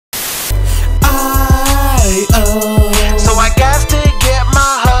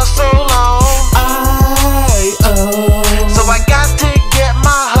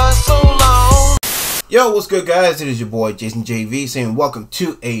Yo, what's good, guys? It is your boy Jason JV saying welcome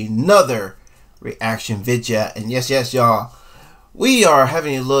to another reaction video. And yes, y'all, we are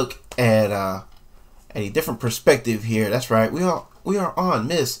having a look at a different perspective here. That's right, we are on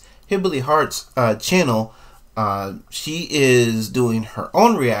Miss Hillbilly Heart's channel. She is doing her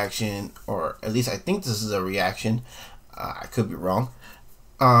own reaction, or at least I think this is a reaction. I could be wrong,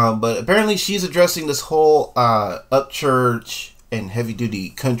 but apparently she's addressing this whole Upchurch and heavy duty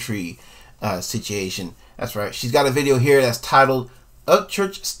country situation. That's right, she's got a video here that's titled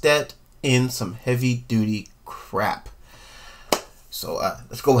Upchurch Stepped in Some Heavy Duty Crap. So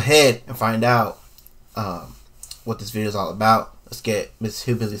let's go ahead and find out what this video is all about. Let's get Miss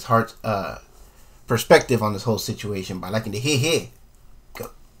Hillbilly's Heart's perspective on this whole situation by liking the hear. Go.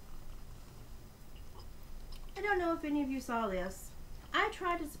 I don't know if any of you saw this. I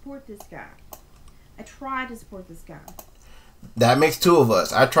tried to support this guy. That makes two of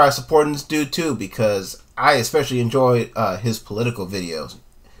us. I try supporting this dude too because I especially enjoy his political videos.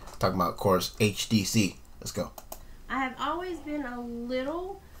 Talking about, of course, HDC. Let's go. I have always been a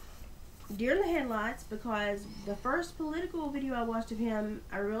little deer in the headlights because the first political video I watched of him,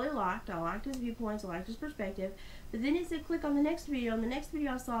 I really liked. I liked his viewpoints. I liked his perspective. But then it said click on the next video. And the next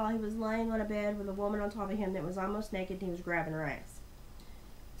video I saw, he was laying on a bed with a woman on top of him that was almost naked and he was grabbing her ass.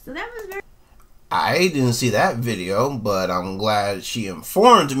 So that was very... I didn't see that video, but I'm glad she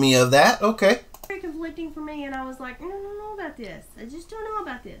informed me of that. Okay. Very conflicting for me, and I was like, I don't know about this. I just don't know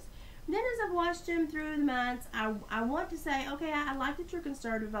about this. And then as I've watched him through the months, I want to say, okay, I like that you're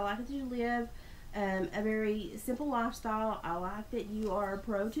conservative. I like that you live a very simple lifestyle. I like that you are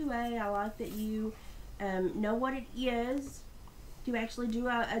pro 2A. I like that you know what it is to actually do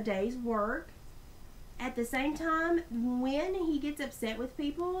a day's work. At the same time, when he gets upset with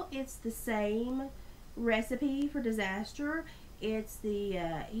people, it's the same recipe for disaster. It's the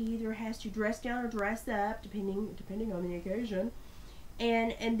he either has to dress down or dress up, depending on the occasion,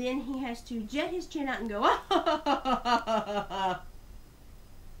 and then he has to jet his chin out and go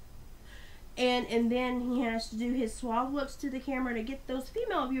and then he has to do his suave looks to the camera to get those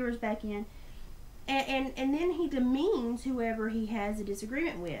female viewers back in, and then he demeans whoever he has a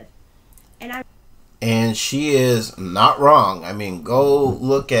disagreement with, And she is not wrong. I mean, go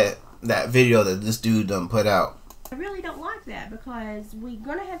look at that video that this dude done put out. I really don't like that because we're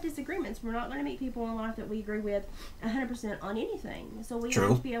going to have disagreements. We're not going to meet people in life that we agree with 100% on anything. So we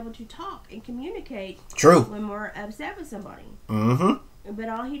have to be able to talk and communicate when we're upset with somebody. But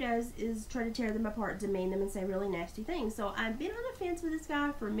all he does is try to tear them apart, demean them, and say really nasty things. So I've been on the fence with this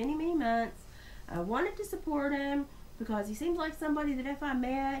guy for many, many months. I wanted to support him because he seems like somebody that if I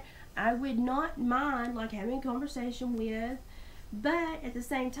met, I would not mind like having a conversation with, but at the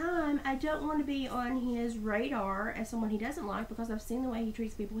same time, I don't want to be on his radar as someone he doesn't like because I've seen the way he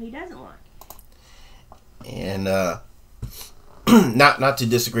treats people he doesn't like. And not to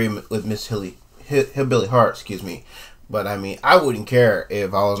disagree with Miss Hillbilly Heart, excuse me, but I mean, I wouldn't care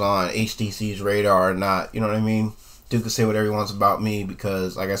if I was on HDC's radar or not. You know what I mean? Dude could say whatever he wants about me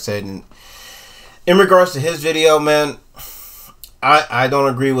because, like I said, in regards to his video, man, I don't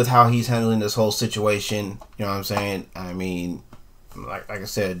agree with how he's handling this whole situation. You know what I'm saying? I mean, like I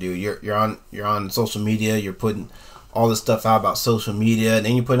said, dude, you're on social media. You're putting all this stuff out about social media, and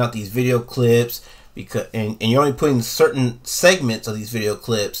then you're putting out these video clips because and you're only putting certain segments of these video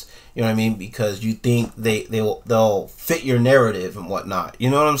clips. You know what I mean? Because you think they'll fit your narrative and whatnot.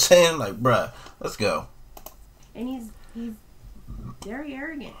 You know what I'm saying? Like, bruh, let's go. And he's very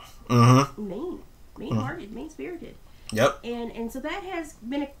arrogant, mean-hearted, mean-spirited. Yep. And so that has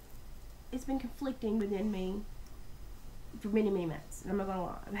been it's been conflicting within me for many, many months. And I'm not gonna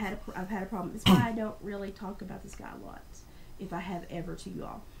lie, I've had a problem. That's why I don't really talk about this guy a lot, if I have ever to you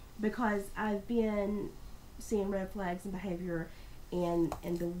all, because I've been seeing red flags in behavior and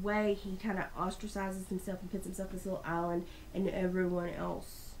the way he kind of ostracizes himself and puts himself in this little island, and everyone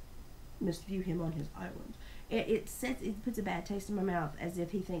else must view him on his island. It puts a bad taste in my mouth, as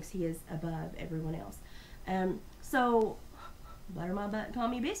if he thinks he is above everyone else. So, butter my butt and call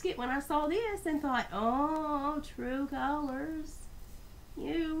me biscuit when I saw this and thought, oh, true colors,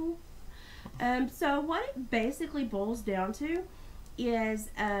 you. So what it basically boils down to is,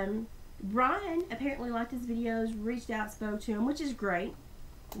 Ryan apparently liked his videos, reached out, spoke to him, which is great.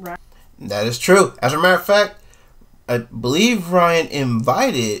 Right? That is true. As a matter of fact, I believe Ryan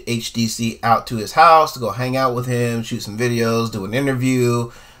invited HDC out to his house to go hang out with him, shoot some videos, do an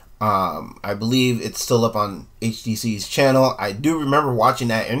interview. I believe it's still up on HDC's channel. I do remember watching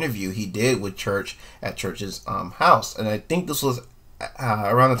that interview he did with Church at Church's house, and I think this was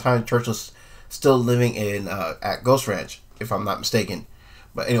around the time Church was still living in at Ghost Ranch, if I'm not mistaken.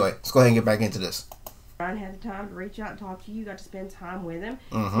 But anyway, let's go ahead and get back into this. Ryan had the time to reach out and talk to you. You got to spend time with him.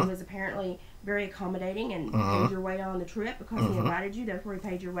 Mm-hmm. He was apparently very accommodating and Mm-hmm. paid your way on the trip because Mm-hmm. he invited you. Therefore, he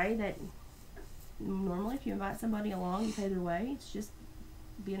paid your way. That normally, if you invite somebody along, you pay their way. It's just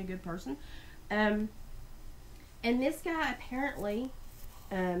being a good person. And this guy apparently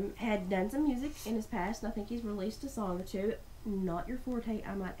had done some music in his past, and I think he's released a song or two. Not your forte,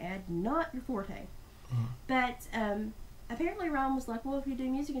 I might add. Not your forte. Mm-hmm. But apparently Ron was like, well, if you do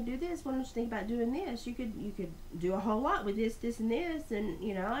music and do this, why don't you think about doing this? You could do a whole lot with this, this, and this, and,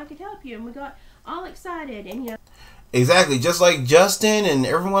 you know, I could help you. And we got all excited, and, you know. Exactly, just like Justin and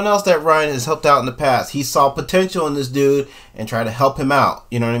everyone else that Ryan has helped out in the past. He saw potential in this dude and tried to help him out.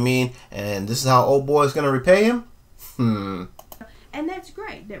 You know what I mean? And this is how old boy is going to repay him? And that's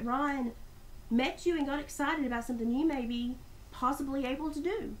great that Ryan met you and got excited about something you may be possibly able to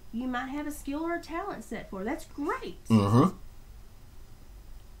do. You might have a skill or a talent set for. That's great. Mm-hmm.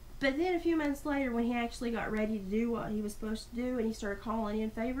 But then a few months later, when he actually got ready to do what he was supposed to do and he started calling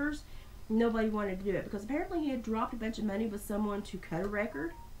in favors, nobody wanted to do it because apparently he had dropped a bunch of money with someone to cut a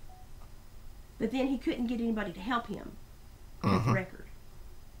record, but then he couldn't get anybody to help him cut the record.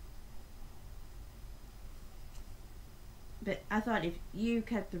 But I thought if you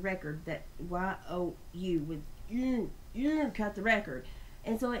cut the record, that Y-O-U would you cut the record.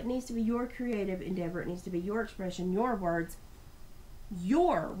 And so it needs to be your creative endeavor. It needs to be your expression, your words,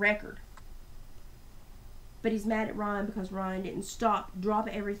 your record. But he's mad at Ryan because Ryan didn't drop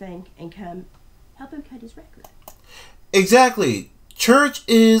everything, and come help him cut his record. Exactly. Church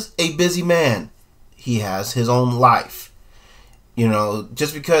is a busy man. He has his own life. You know,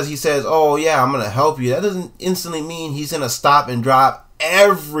 just because he says, oh, yeah, I'm going to help you, that doesn't instantly mean he's going to stop and drop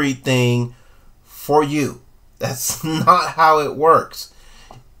everything for you. That's not how it works.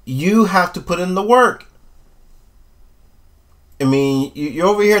 You have to put in the work. I mean, you're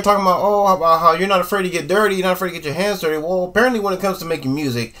over here talking about how you're not afraid to get dirty, you're not afraid to get your hands dirty. Well, apparently when it comes to making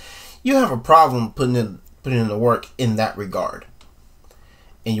music, you have a problem putting in the work in that regard.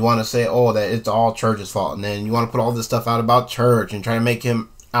 And you want to say, oh, that it's all Church's fault. And then you want to put all this stuff out about Church and try to make him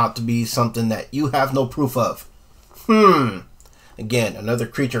out to be something that you have no proof of. Again, another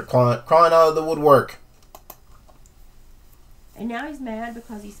creature crawling out of the woodwork. And now he's mad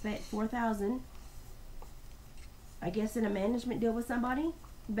because he spent $4,000, I guess, in a management deal with somebody,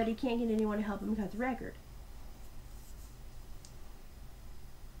 but he can't get anyone to help him cut the record.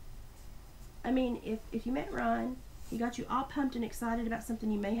 I mean, if you met Ryan, he got you all pumped and excited about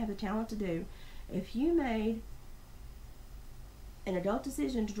something you may have the talent to do. If you made an adult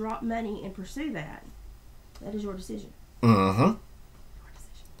decision to drop money and pursue that, that is your decision. Mm-hmm. Your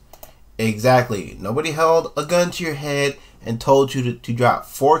decision. Exactly. Nobody held a gun to your head and told you to drop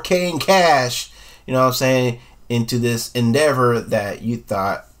 $4,000 in cash, you know what I'm saying, into this endeavor that you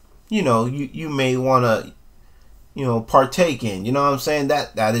thought, you know, you may want to, you know, partake in. You know what I'm saying?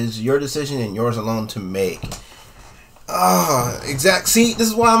 That is your decision and yours alone to make. Exact. See, this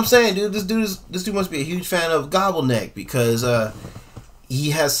is what I'm saying, dude. This dude must be a huge fan of Gobbleneck because he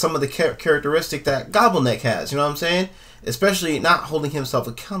has some of the characteristic that Gobbleneck has. You know what I'm saying? Especially not holding himself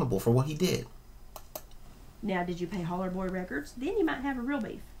accountable for what he did. Now, did you pay Holler Boy Records? Then you might have a real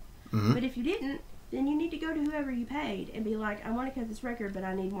beef. But if you didn't, then you need to go to whoever you paid and be like, I want to cut this record, but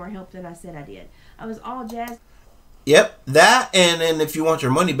I need more help than I said I did. I was all jazzed. Yep, that, and then if you want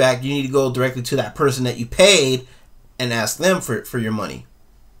your money back, you need to go directly to that person that you paid and ask them for your money.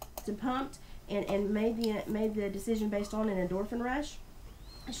 And pumped and made the decision based on an endorphin rush.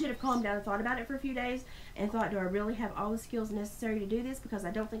 I should have calmed down and thought about it for a few days and thought, do I really have all the skills necessary to do this? Because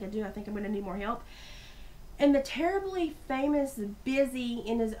I don't think I do. I think I'm going to need more help. And the terribly famous, busy,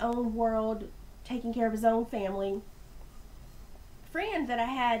 in his own world, taking care of his own family friend that I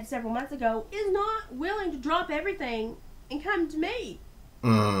had several months ago is not willing to drop everything and come to me.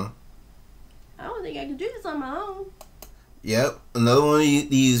 I don't think I can do this on my own. Yep, another one of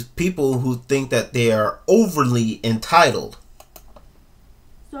these people who think that they are overly entitled.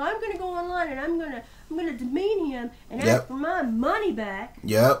 So I'm going to go online and I'm going to demean him and ask for my money back.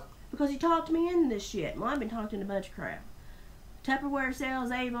 Yep. Because he talked me into this shit. Well, I've been talking a bunch of crap. Tupperware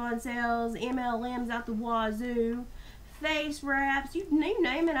sales, Avon sales, MLMs out the wazoo, face wraps, you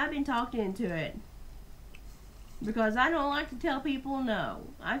name it, I've been talked into it. Because I don't like to tell people no.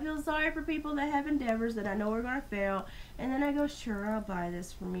 I feel sorry for people that have endeavors that I know are going to fail. And then I go, sure, I'll buy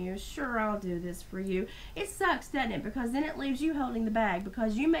this from you. Sure, I'll do this for you. It sucks, doesn't it? Because then it leaves you holding the bag.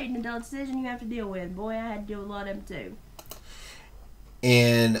 Because you made an adult decision you have to deal with. Boy, I had to deal with a lot of them too.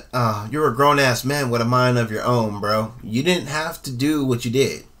 And you're a grown-ass man with a mind of your own, bro. You didn't have to do what you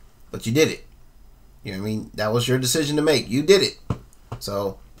did. But you did it. You know what I mean? That was your decision to make. You did it.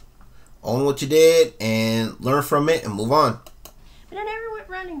 So, own what you did and learn from it and move on. But I never went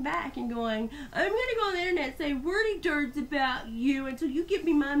running back and going, I'm going to go on the internet and say wordy dirts about you until you give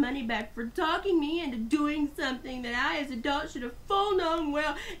me my money back for talking me into doing something that I, as an adult, should have full known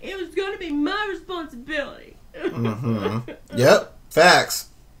well it was going to be my responsibility. Yep, facts.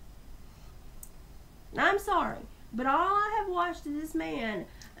 I'm sorry, but all I have watched is this man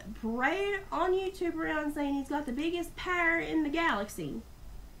parade on YouTube around saying he's got the biggest power in the galaxy.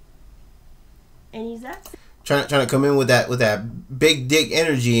 And he's upset. Trying to come in with that big dick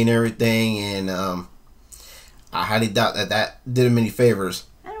energy and everything, and I highly doubt that did him any favors.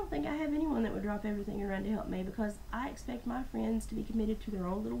 I don't think I have anyone that would drop everything around to help me, because I expect my friends to be committed to their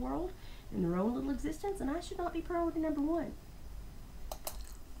own little world and their own little existence, and I should not be priority number one.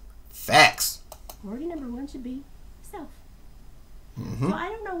 Facts. Priority number one should be self. So I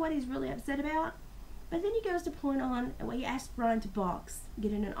don't know what he's really upset about, but then he goes to point on, well, he asked Brian to box,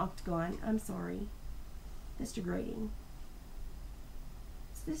 get in an octagon. I'm sorry. That's degrading.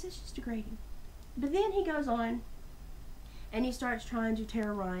 This is just degrading. But then he goes on and he starts trying to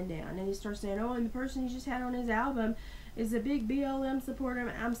tear Ryan down, and he starts saying, oh, and the person he just had on his album is a big BLM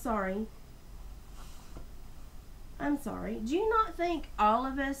supporter. I'm sorry. I'm sorry. Do you not think all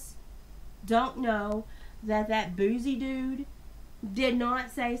of us don't know that boozy dude did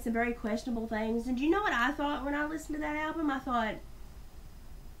not say some very questionable things? And do you know what I thought when I listened to that album? I thought,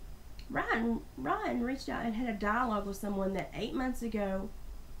 Ryan reached out and had a dialogue with someone that 8 months ago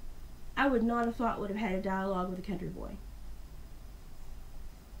I would not have thought would have had a dialogue with a country boy.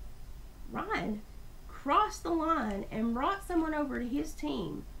 Ryan crossed the line and brought someone over to his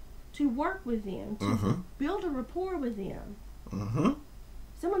team to work with them, to build a rapport with them.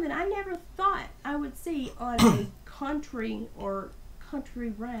 Someone that I never thought I would see on a country or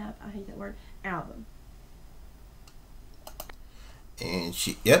country rap, I hate that word, album. And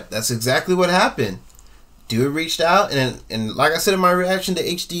yep, that's exactly what happened. Dude reached out, and like I said in my reaction to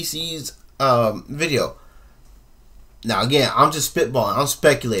HDC's video. Now again, I'm just spitballing, I'm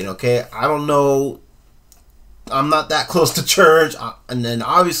speculating, okay? I don't know. I'm not that close to Church, and then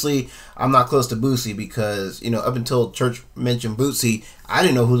obviously I'm not close to Boosie, because, you know, up until Church mentioned Boosie, I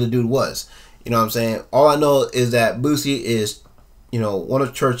didn't know who the dude was. You know what I'm saying? All I know is that Boosie is, you know, one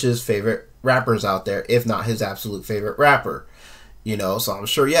of Church's favorite rappers out there, if not his absolute favorite rapper. You know, so I'm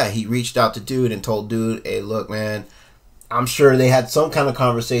sure, yeah, he reached out to Dude and told Dude, hey, look, man, I'm sure they had some kind of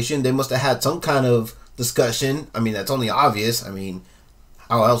conversation. They must have had some kind of discussion. I mean, that's only obvious. I mean,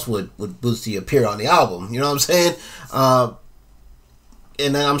 how else would Boosie appear on the album? You know what I'm saying?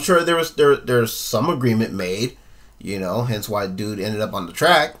 And then I'm sure there's some agreement made, you know, hence why Dude ended up on the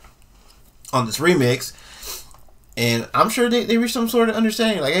track, on this remix. And I'm sure they reached some sort of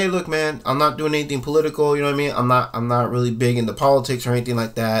understanding, like, hey, look, man, I'm not doing anything political, you know what I mean? I'm not really big into politics or anything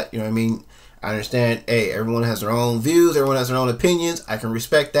like that, you know what I mean? I understand, hey, everyone has their own views, everyone has their own opinions, I can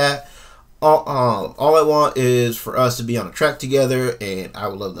respect that. All I want is for us to be on a track together, and I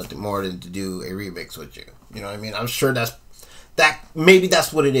would love nothing more than to do a remix with you. You know what I mean? I'm sure maybe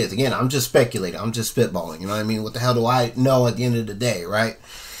that's what it is. Again, I'm just speculating, I'm just spitballing, you know what I mean? What the hell do I know at the end of the day, right?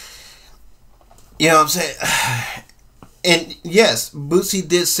 You know what I'm saying? And yes, Boosie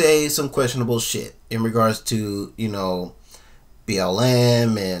did say some questionable shit in regards to, you know,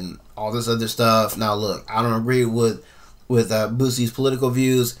 BLM and all this other stuff. Now, look, I don't agree with Boosie's political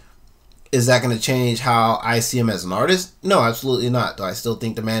views. Is that going to change how I see him as an artist? No, absolutely not. Do I still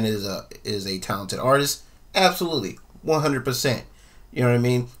think the man is a talented artist? Absolutely, 100%. You know what I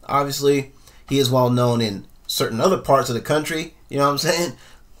mean? Obviously, he is well known in certain other parts of the country. You know what I'm saying?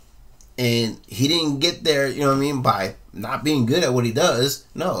 And he didn't get there, you know what I mean, by not being good at what he does.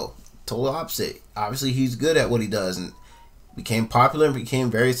 No, total opposite. Obviously, he's good at what he does and became popular and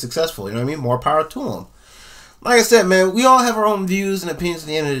became very successful. You know what I mean? More power to him. Like I said, man, we all have our own views and opinions at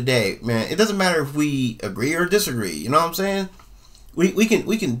the end of the day, man. It doesn't matter if we agree or disagree. You know what I'm saying? We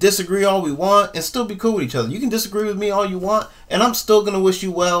can disagree all we want and still be cool with each other. You can disagree with me all you want, and I'm still gonna wish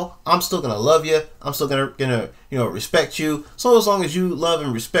you well. I'm still gonna love you. I'm still gonna you know, respect you. So as long as you love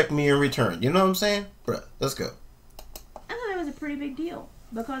and respect me in return, you know what I'm saying, bruh? Let's go. I thought that was a pretty big deal,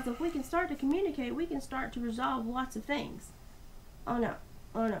 because if we can start to communicate, we can start to resolve lots of things. Oh no,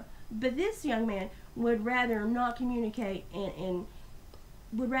 oh no. But this young man would rather not communicate and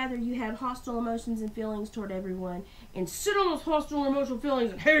would rather you have hostile emotions and feelings toward everyone and sit on those hostile emotional feelings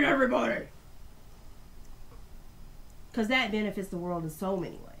and hate everybody. Because that benefits the world in so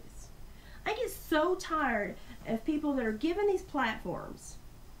many ways. I get so tired of people that are given these platforms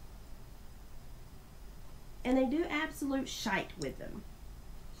and they do absolute shite with them.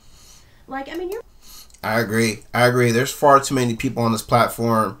 Like, I mean, I agree. There's far too many people on this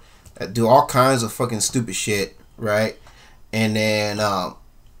platform that do all kinds of fucking stupid shit, right? And then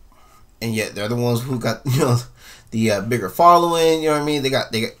and yet they're the ones who got, you know, the bigger following, you know what I mean? They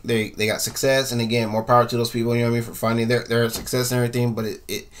got success, and again, more power to those people, you know what I mean, for finding their success and everything. But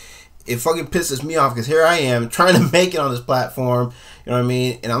it fucking pisses me off, because here I am trying to make it on this platform, you know what I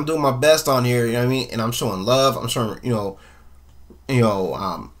mean, and I'm doing my best on here, you know what I mean, and I'm showing love, I'm showing, you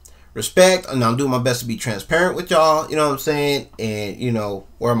know, respect, and I'm doing my best to be transparent with y'all, you know what I'm saying, and, you know,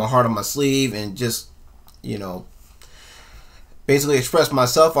 wear my heart on my sleeve, and just, you know, basically express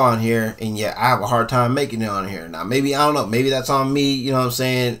myself on here. And yet I have a hard time making it on here. Now maybe, I don't know, maybe that's on me, you know what I'm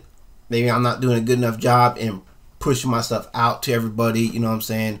saying, maybe I'm not doing a good enough job in pushing my stuff out to everybody, you know what I'm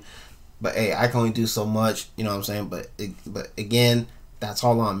saying. But hey, I can only do so much, you know what I'm saying. But again, that's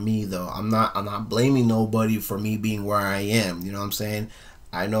all on me though. I'm not blaming nobody for me being where I am, you know what I'm saying.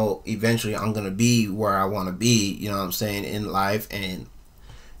 I know eventually I'm gonna be where I want to be, you know what I'm saying, in life, and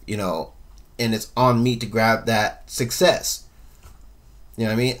you know, and it's on me to grab that success. You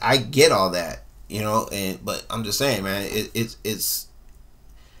know what I mean? I get all that, you know, but I'm just saying, man,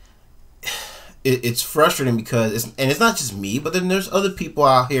 it's frustrating, because it's not just me, but then there's other people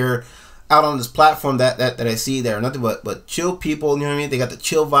out here, out on this platform that I see there, nothing but chill people, you know what I mean? They got the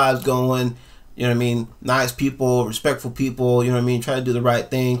chill vibes going, you know what I mean? Nice people, respectful people, you know what I mean? Try to do the right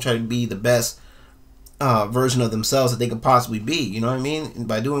thing, try to be the best version of themselves that they could possibly be, you know what I mean? And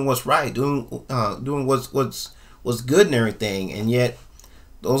by doing what's right, doing what's good and everything, and yet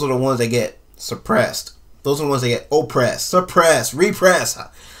those are the ones that get suppressed. Those are the ones that get oppressed, suppressed, repressed. You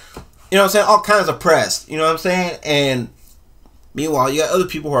know what I'm saying? All kinds of pressed. You know what I'm saying? And meanwhile, you got other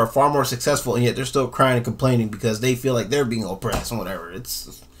people who are far more successful, and yet they're still crying and complaining because they feel like they're being oppressed and whatever.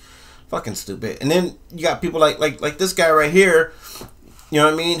 It's fucking stupid. And then you got people like this guy right here, you know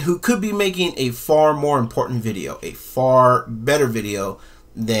what I mean, who could be making a far more important video, a far better video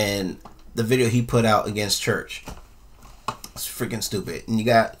than the video he put out against Church. It's freaking stupid. And you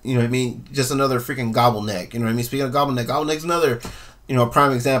got, you know what I mean, just another freaking gobbleneck. You know what I mean? Speaking of gobbleneck's another, you know,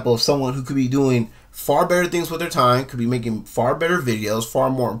 prime example of someone who could be doing far better things with their time, could be making far better videos, far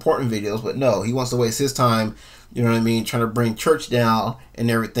more important videos, but no, he wants to waste his time, you know what I mean, trying to bring Church down and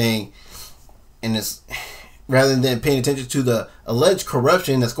everything. And it's, rather than paying attention to the alleged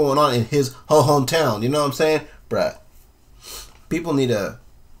corruption that's going on in his hometown, you know what I'm saying? Bruh, people need to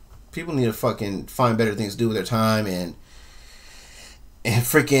fucking find better things to do with their time, and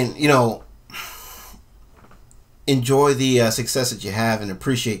freaking, you know, enjoy the success that you have, and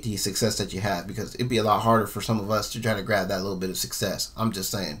appreciate the success that you have, because it'd be a lot harder for some of us to try to grab that little bit of success. I'm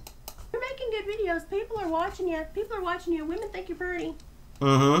just saying. You're making good videos. People are watching you. People are watching you. Women think you're pretty.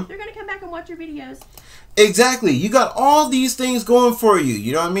 Mm-hmm. They're gonna come back and watch your videos. Exactly. You got all these things going for you.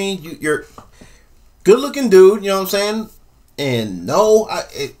 You know what I mean? You're good looking dude. You know what I'm saying? And no,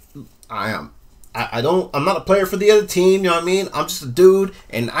 I'm not a player for the other team, you know what I mean? I'm just a dude,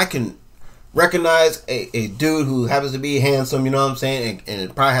 and I can recognize a dude who happens to be handsome, you know what I'm saying, and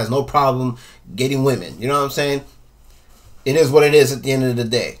it probably has no problem getting women, you know what I'm saying? It is what it is at the end of the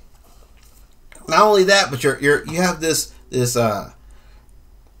day. Not only that, but you have this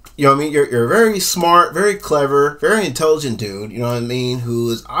you know what I mean, you're very smart, very clever, very intelligent dude, you know what I mean, who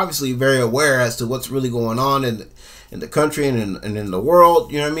is obviously very aware as to what's really going on in the country and in the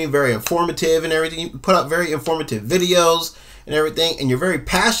world, you know what I mean, very informative and everything. You put out very informative videos and everything, and you're very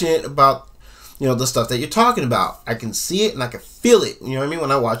passionate about, you know, the stuff that you're talking about. I can see it and I can feel it, you know what I mean,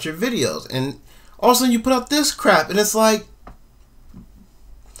 when I watch your videos. And also you put out this crap, and it's like,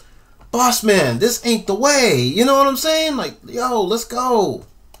 boss man, this ain't the way, you know what I'm saying? Like, yo, let's go.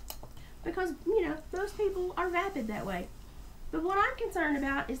 Because, you know, most people are vapid that way. But what I'm concerned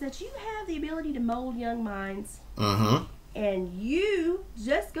about is that you have the ability to mold young minds. Mm-hmm. And you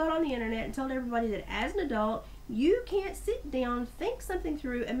just got on the internet and told everybody that as an adult, you can't sit down, think something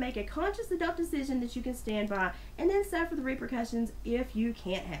through, and make a conscious adult decision that you can stand by, and then suffer the repercussions if you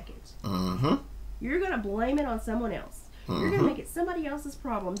can't hack it. Mm-hmm. You're going to blame it on someone else. You're going to make it somebody else's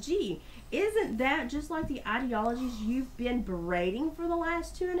problem. Gee, isn't that just like the ideologies you've been berating for the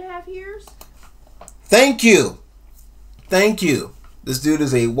last 2.5 years? Thank you. Thank you. This dude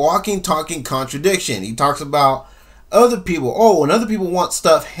is a walking, talking contradiction. He talks about other people. Oh, and other people want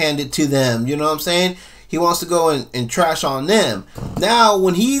stuff handed to them. You know what I'm saying? He wants to go and trash on them. Now,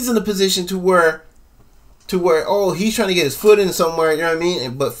 when he's in a position to where, oh, he's trying to get his foot in somewhere, you know what I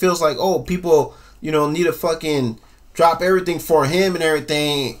mean? But feels like, oh, people, you know, need to fucking drop everything for him and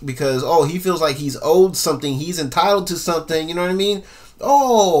everything because, oh, he feels like he's owed something. He's entitled to something. You know what I mean?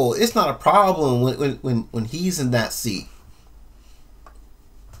 Oh, it's not a problem when he's in that seat.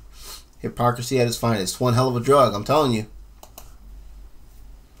 Hypocrisy at its finest. One hell of a drug, I'm telling you.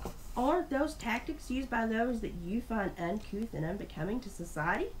 those tactics used by those that you find uncouth and unbecoming to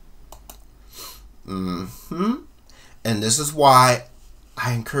society? Mm-hmm. And this is why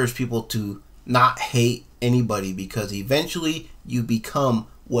I encourage people to not hate anybody, because eventually you become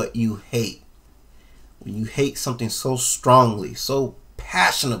what you hate. When you hate something so strongly, so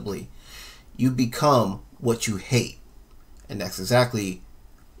passionately, you become what you hate. And that's exactly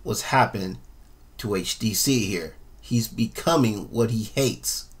what's happened to HDC here. He's becoming what he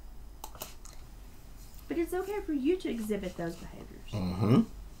hates. But it's okay for you to exhibit those behaviors. Mm-hmm.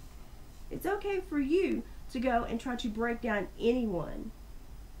 It's okay for you to go and try to break down anyone.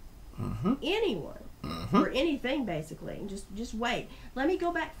 Mm-hmm. Anyone. Mm-hmm. Or anything, basically. And just wait. Let me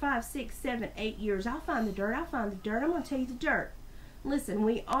go back 5, 6, 7, 8 years. I'll find the dirt. I'll find the dirt. I'm going to tell you the dirt. Listen,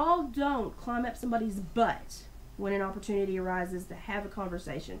 we all don't climb up somebody's butt when an opportunity arises to have a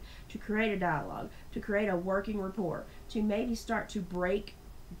conversation, to create a dialogue, to create a working rapport, to maybe start to break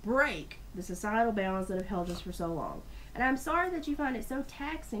the societal bounds that have held us for so long. And I'm sorry that you find it so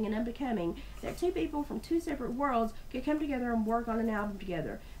taxing and unbecoming that two people from two separate worlds could come together and work on an album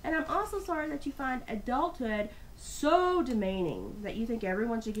together. And I'm also sorry that you find adulthood so demeaning that you think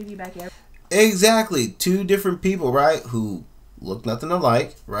everyone should give you back everything. Exactly. Two different people, right, who look nothing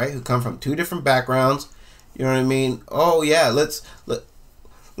alike, right, who come from two different backgrounds. You know what I mean? Oh yeah, let's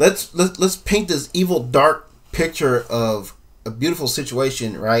paint this evil, dark picture of a beautiful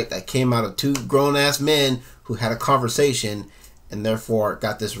situation, right, that came out of two grown-ass men who had a conversation and therefore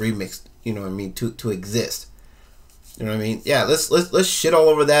got this remix, you know what I mean, to exist. You know what I mean? Yeah, let's shit all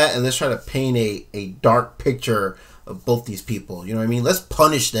over that, and let's try to paint a dark picture of both these people. You know what I mean? Let's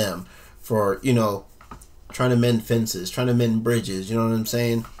punish them for, you know, trying to mend fences, trying to mend bridges. You know what I'm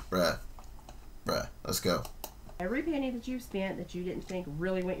saying? Bruh, let's go. Every penny that you've spent that you didn't think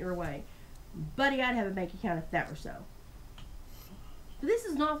really went your way, buddy, I'd have a bank account if that were so. But this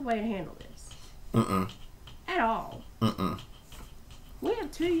is not the way to handle this. Mm-mm. At all. Mm-mm. We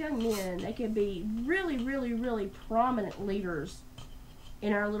have two young men that could be really, really, really prominent leaders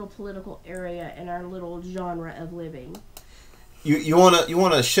in our little political area and our little genre of living. You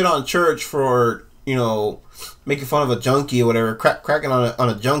wanna shit on church for, you know, making fun of a junkie or whatever, cracking on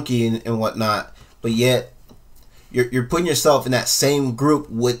a junkie and whatnot, but yet you're putting yourself in that same group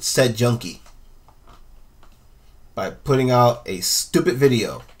with said junkie by putting out a stupid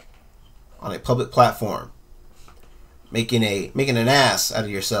video on a public platform, making an ass out of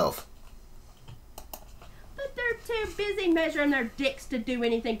yourself. But they're too busy measuring their dicks to do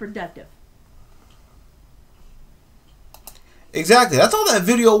anything productive. Exactly. That's all that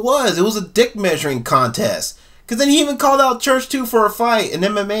video was. It was a dick measuring contest. Because then he even called out Church too for a fight, an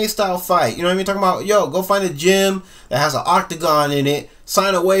MMA style fight. You know what I mean? Talking about, yo, go find a gym that has an octagon in it,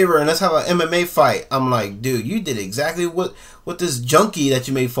 sign a waiver, and let's have an MMA fight. I'm like, dude, you did exactly what this junkie that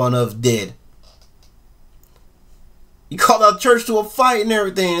you made fun of did. You called out Church to a fight and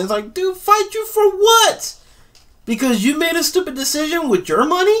everything. It's like, dude, fight you for what? Because you made a stupid decision with your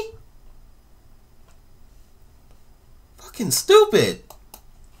money? Fucking stupid.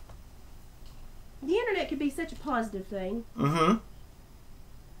 The internet could be such a positive thing. Mm-hmm.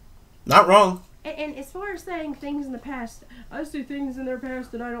 Not wrong. And as far as saying things in the past, I see things in their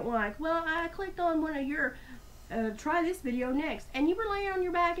past that I don't like. Well, I clicked on one of your try this video next, and you were laying on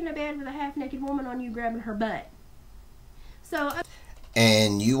your back in a bed with a half-naked woman on you grabbing her butt. So.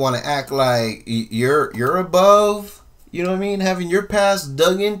 And you want to act like you're above, you know what I mean, having your past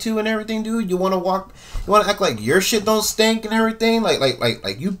dug into and everything, dude. You want to act like your shit don't stink and everything,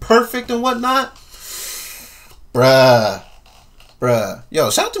 like you perfect and whatnot. Bruh. Yo,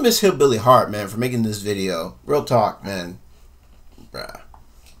 shout out to Miss Hillbilly Heart, man, for making this video. Real talk, man. Bruh.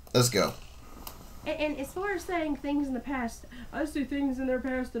 Let's go. And as far as saying things in the past, I see things in their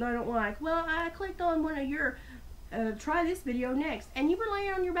past that I don't like. Well, I clicked on one of your try this video next, and you were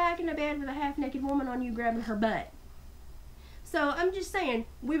laying on your back in a bed with a half-naked woman on you grabbing her butt. So I'm just saying,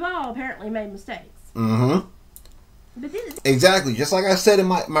 we've all apparently made mistakes. Mm-hmm. But this is exactly, just like I said in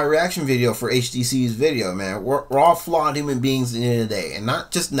my reaction video for HDC's video, man. We're all flawed human beings at the end of the day. And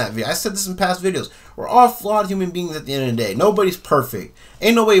not just in that video. I said this in past videos. We're all flawed human beings at the end of the day. Nobody's perfect.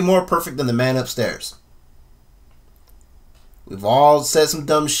 Ain't nobody more perfect than the man upstairs. We've all said some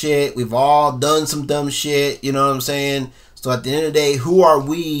dumb shit. We've all done some dumb shit. You know what I'm saying? So at the end of the day, who are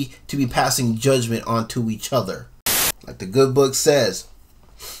we to be passing judgment onto each other? Like the good book says,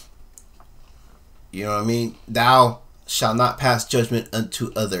 you know what I mean? Thou shalt not pass judgment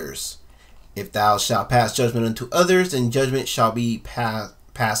unto others. If thou shalt pass judgment unto others, then judgment shall be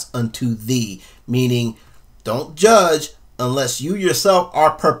passed unto thee. Meaning, don't judge unless you yourself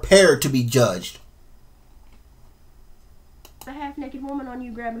are prepared to be judged. a half-naked woman on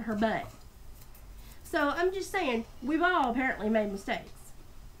you grabbing her butt. So I'm just saying, we've all apparently made mistakes.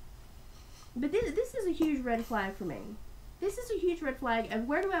 But this is a huge red flag for me. This is a huge red flag of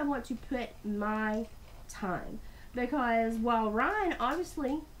where do I want to put my time. Because while Ryan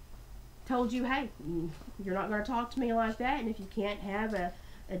obviously told you, hey, you're not going to talk to me like that, and if you can't have a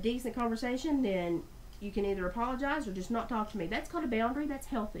decent conversation, then you can either apologize or just not talk to me. That's called a boundary. That's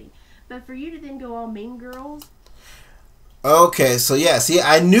healthy. But for you to then go all mean girls. Okay, so yeah, see,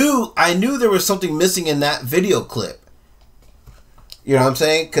 I knew there was something missing in that video clip. You know what I'm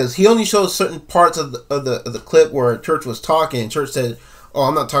saying? Because he only showed certain parts of the clip where Church was talking. And Church said, "Oh,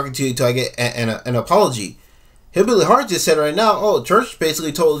 I'm not talking to you until I get an apology." Hillbilly Hart just said right now, "Oh, Church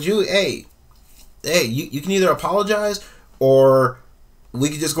basically told you, hey, you can either apologize or we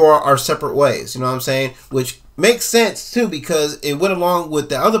can just go our separate ways." You know what I'm saying? Which makes sense too, because it went along with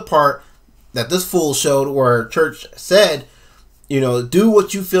the other part that this fool showed where Church said, you know, do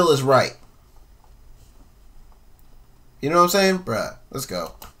what you feel is right. You know what I'm saying? Bruh, let's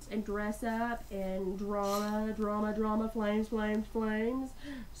go. And dress up and drama, flames,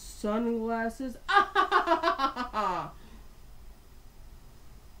 sunglasses.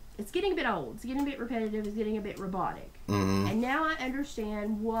 It's getting a bit old. It's getting a bit repetitive. It's getting a bit robotic. Mm-hmm. And now I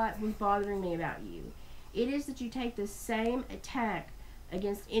understand what was bothering me about you. It is that you take the same attack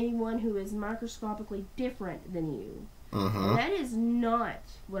against anyone who is microscopically different than you. Mm-hmm. And that is not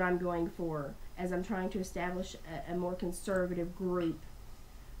what I'm going for as I'm trying to establish a more conservative group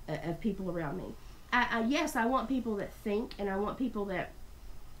of people around me. Yes, I want people that think, and I want people that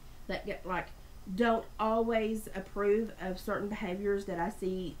get, like, don't always approve of certain behaviors that I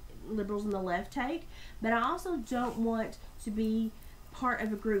see liberals on the left take, but I also don't want to be part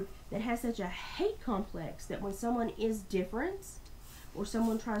of a group that has such a hate complex that when someone is different or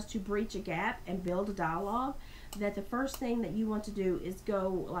someone tries to breach a gap and build a dialogue, that the first thing that you want to do is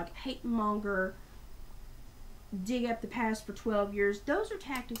go like hate monger, dig up the past for 12 years. Those are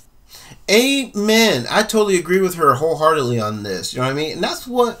tactics. Amen. I totally agree with her wholeheartedly on this. You know what I mean? And that's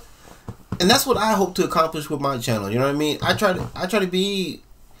what I hope to accomplish with my channel. You know what I mean? I'm trying to be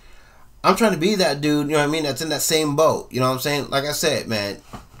that dude, you know what I mean, that's in that same boat. You know what I'm saying? Like I said, man,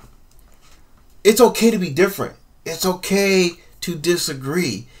 it's okay to be different. It's okay to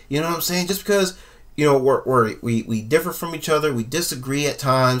disagree. You know what I'm saying? Just because, you know, we differ from each other, we disagree at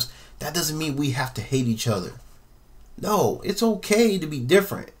times, that doesn't mean we have to hate each other. No, it's okay to be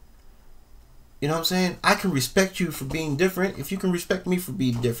different. You know what I'm saying? I can respect you for being different if you can respect me for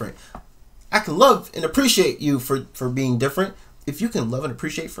being different. I can love and appreciate you for being different if you can love and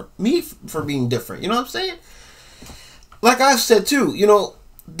appreciate me for being different. You know what I'm saying? Like I've said too, you know,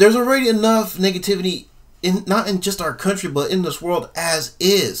 there's already enough negativity not in just our country, but in this world as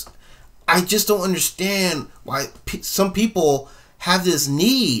is. I just don't understand why some people have this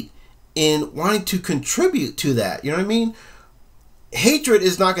need in wanting to contribute to that. You know what I mean? Hatred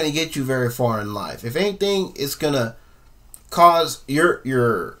is not going to get you very far in life. If anything, it's going to cause your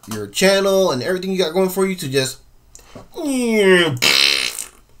channel and everything you got going for you to just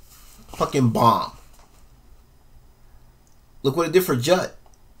fucking bomb. Look what it did for Judd.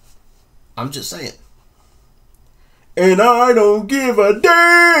 I'm just saying. And I don't give a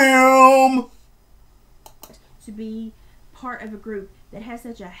damn. To be part of a group that has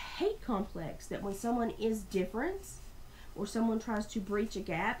such a hate complex that when someone is different or someone tries to breach a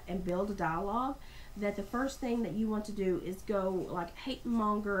gap and build a dialogue, that the first thing that you want to do is go like hate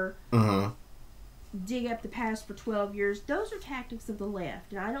monger, dig up the past for 12 years. Those are tactics of the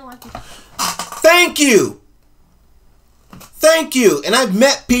left, and I don't like to. Thank you. Thank you. And I've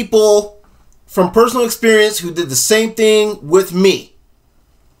met people from personal experience who did the same thing with me.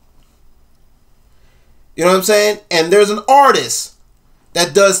 You know what I'm saying? And there's an artist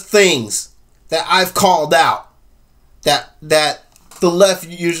that does things that I've called out that the left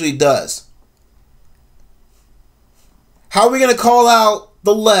usually does. How are we going to call out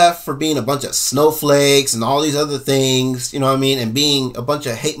the left for being a bunch of snowflakes and all these other things, you know what I mean, and being a bunch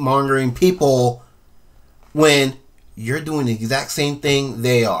of hate-mongering people when you're doing the exact same thing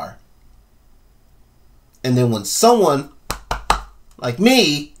they are? And then when someone like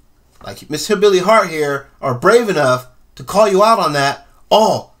me, like Miss Hillbilly Hart here, are brave enough to call you out on that,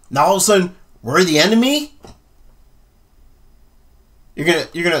 oh, now all of a sudden we're the enemy? You're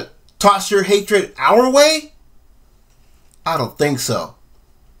gonna toss your hatred our way? I don't think so.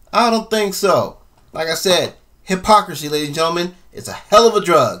 I don't think so. Like I said, hypocrisy, ladies and gentlemen, it's a hell of a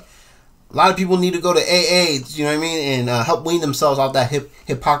drug. A lot of people need to go to AA, you know what I mean, and help wean themselves off that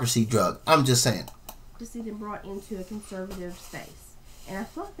hypocrisy drug. I'm just saying. To see them brought into a conservative space. And I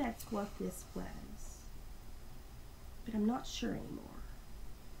thought that's what this was. But I'm not sure anymore.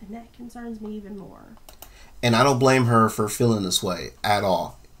 And that concerns me even more. And I don't blame her for feeling this way at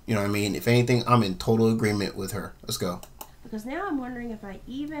all. You know what I mean? If anything, I'm in total agreement with her. Let's go. Because now I'm wondering if I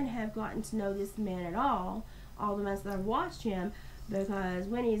even have gotten to know this man at all the months that I've watched him. Because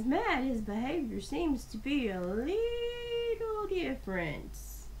when he's mad, his behavior seems to be a little different.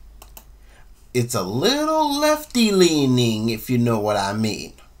 It's a little lefty leaning, if you know what I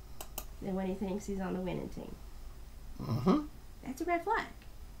mean. Than when he thinks he's on the winning team. Mm-hmm. That's a red flag.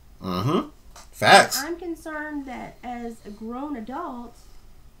 Mm-hmm. Facts. I'm concerned that as a grown adult,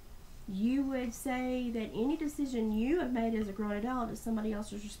 you would say that any decision you have made as a grown adult is somebody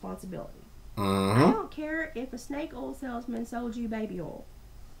else's responsibility. Mm-hmm. I don't care if a snake oil salesman sold you baby oil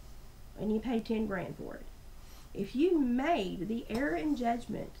and you paid 10 grand for it. If you made the error in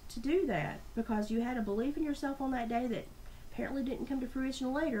judgment to do that because you had a belief in yourself on that day that apparently didn't come to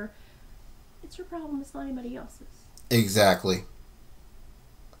fruition later, it's your problem, it's not anybody else's. Exactly.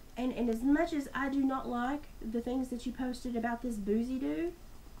 And as much as I do not like the things that you posted about this boozy dude,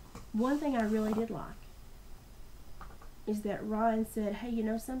 one thing I really did like is that Ryan said, hey, you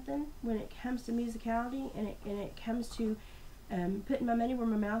know something? When it comes to musicality and it comes to putting my money where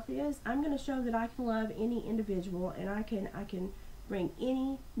my mouth is, I'm going to show that I can love any individual, and I can bring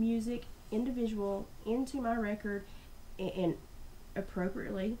any music individual into my record and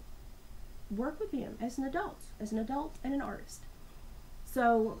appropriately work with him as an adult and an artist.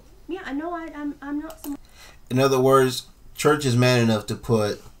 So yeah, I know I'm not some. In other words, Church is man enough to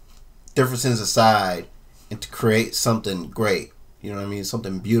put differences aside and to create something great. You know what I mean?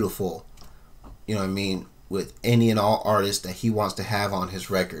 Something beautiful. You know what I mean? With any and all artists that he wants to have on his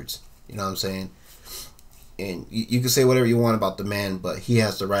records. You know what I'm saying? And you can say whatever you want about the man, but he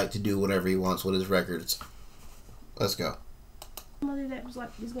has the right to do whatever he wants with his records. Let's go. Mother that was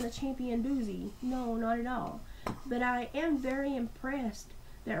like is going to champion boozy. No, not at all. But I am very impressed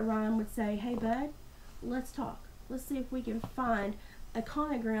that Ryan would say, hey bud, let's talk. Let's see if we can find a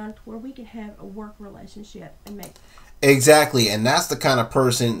common ground where we can have a work relationship and make. Exactly, and that's the kind of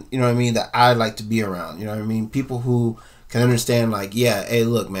person, you know what I mean, that I like to be around. You know what I mean? People who can understand, like, yeah, hey,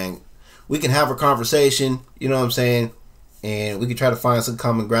 look, man, we can have a conversation, you know what I'm saying, and we can try to find some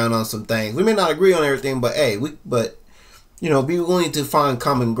common ground on some things. We may not agree on everything, but hey, you know, be willing to find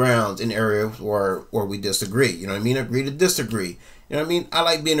common grounds in areas where we disagree. You know what I mean? Agree to disagree. You know what I mean? I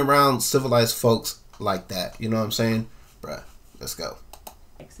like being around civilized folks like that. You know what I'm saying? Bruh, let's go.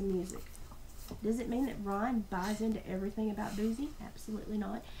 Some music. Does it mean that Ryan buys into everything about Boozy? Absolutely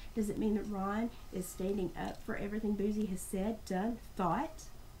not. Does it mean that Ryan is standing up for everything Boozy has said, done, thought?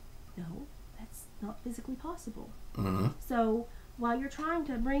 No, that's not physically possible. Mm-hmm. So while you're trying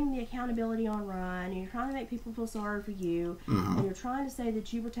to bring the accountability on Ryan, and you're trying to make people feel sorry for you, mm-hmm. and you're trying to say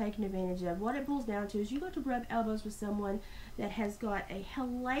that you were taken advantage of, what it boils down to is you got to rub elbows with someone that has got a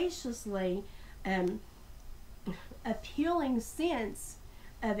hellaciously appealing sense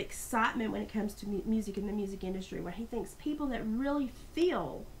of excitement when it comes to music in the music industry, where he thinks people that really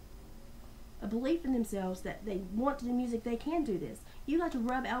feel a belief in themselves that they want to do music, they can do this. You got to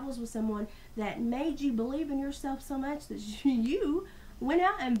rub elbows with someone that made you believe in yourself so much that you went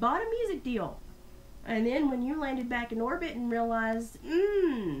out and bought a music deal. And then when you landed back in orbit and realized,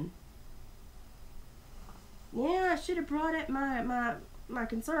 yeah, I should have brought up my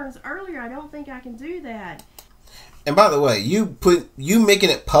concerns earlier. I don't think I can do that. And by the way, you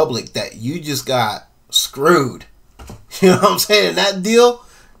making it public that you just got screwed. You know what I'm saying? That deal,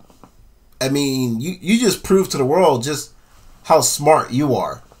 I mean, you just proved to the world just how smart you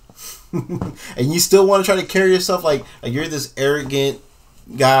are. And you still want to try to carry yourself like you're this arrogant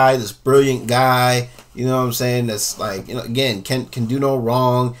guy, this brilliant guy, you know what I'm saying? That's like, you know, again, can do no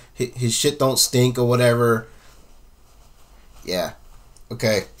wrong. His shit don't stink or whatever. Yeah.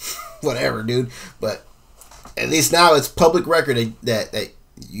 Okay. Whatever, dude. But at least now it's public record that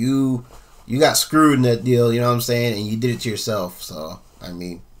you got screwed in that deal, you know what I'm saying? And you did it to yourself. So, I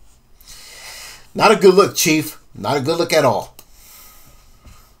mean, not a good look, Chief. Not a good look at all.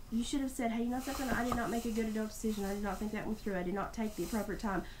 You should have said, hey, you know something? I did not make a good adult decision. I did not think that one through. I did not take the appropriate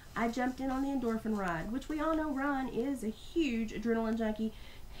time. I jumped in on the endorphin ride, which we all know Ryan is a huge adrenaline junkie.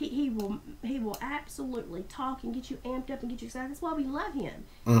 He will absolutely talk and get you amped up and get you excited. That's why we love him.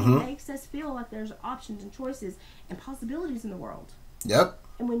 Mm-hmm. He makes us feel like there's options and choices and possibilities in the world. Yep.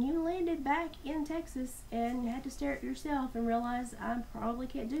 And when you landed back in Texas and had to stare at yourself and realize I probably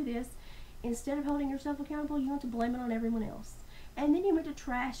can't do this, instead of holding yourself accountable, you want to blame it on everyone else. And then you went to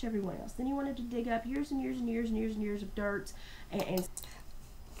trash everyone else. Then you wanted to dig up years and years and years and years and years of dirt and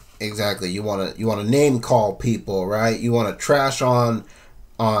exactly. You want to name call people, right? You want to trash on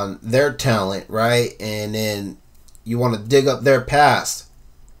their talent, right? And then you want to dig up their past.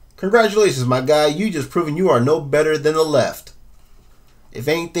 Congratulations, my guy. You just proven you are no better than the left. If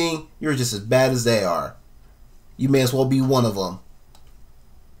anything, you're just as bad as they are. You may as well be one of them.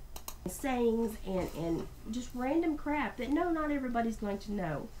 Sayings and just random crap that not everybody's going to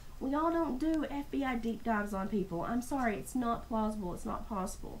know. We all don't do FBI deep dives on people. I'm sorry, it's not plausible. It's not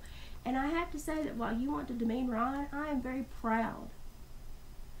possible. And I have to say that while you want to demean Ryan, I am very proud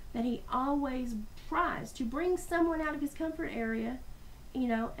that he always tries to bring someone out of his comfort area, you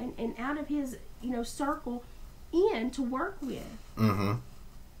know, and out of his, you know, circle in to work with. Mm-hmm.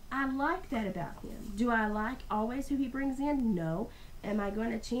 I like that about him. Do I like always who he brings in? No. Am I going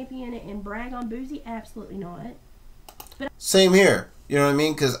to champion it and brag on Boosie? Absolutely not. But same here. You know what I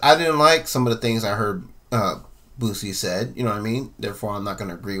mean? Because I didn't like some of the things I heard Boosie said. You know what I mean? Therefore, I'm not going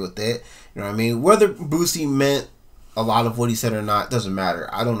to agree with it. You know what I mean? Whether Boosie meant a lot of what he said or not doesn't matter.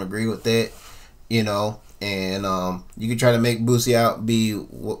 I don't agree with it. You know? And you can try to make Boosie out be,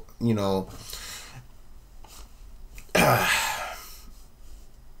 you know...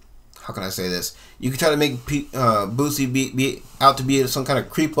 how can I say this? You can try to make Boosie be out to be some kind of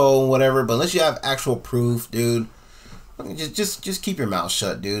creepo or whatever, but unless you have actual proof, dude, just keep your mouth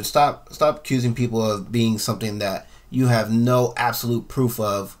shut, dude. Stop accusing people of being something that you have no absolute proof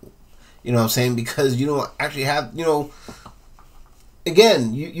of. You know what I'm saying? Because you don't actually have, you know.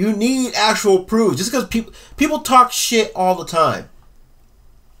 Again, you need actual proof. Just because people talk shit all the time.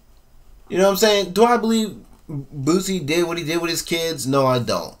 You know what I'm saying? Do I believe Boosie did what he did with his kids? No, I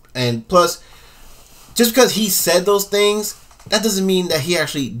don't. And plus, just because he said those things, that doesn't mean that he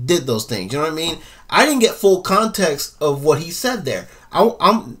actually did those things. You know what I mean? I didn't get full context of what he said there.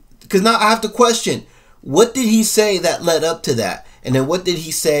 Because now I have to question, what did he say that led up to that? And then what did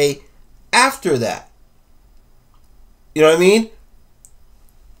he say after that? You know what I mean?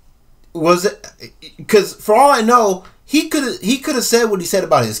 Was it... Because for all I know, he could have said what he said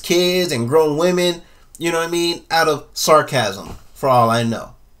about his kids and grown women, you know what I mean, out of sarcasm, for all I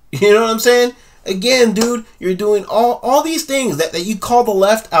know. You know what I'm saying? Again, dude, you're doing all these things that you call the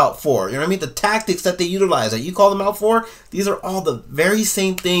left out for. You know what I mean? The tactics that they utilize that you call them out for, these are all the very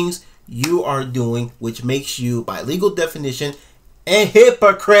same things you are doing, which makes you, by legal definition, a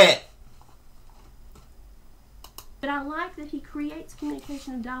hypocrite. But I like that he creates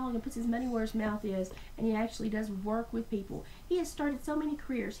communication and dialogue and puts his money where his mouth is, and he actually does work with people. He has started so many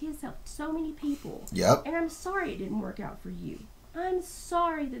careers. He has helped so many people. Yep. And I'm sorry it didn't work out for you. I'm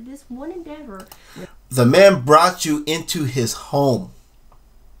sorry that this one endeavor... The man brought you into his home.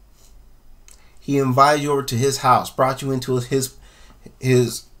 He invited you over to his house, brought you into his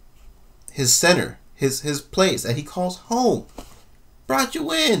center, his place that he calls home. Brought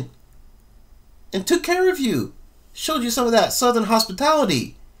you in and took care of you. Showed you some of that southern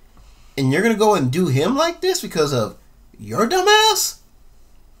hospitality. And you're going to go and do him like this because of your dumbass?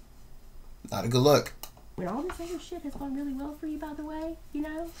 Not a good look. When all this other shit has gone really well for you, by the way, you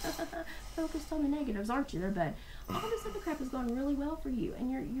know, focused on the negatives, aren't you there, bud? All this other crap has gone really well for you, and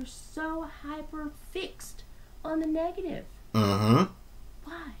you're so hyper fixed on the negative. Mm-hmm.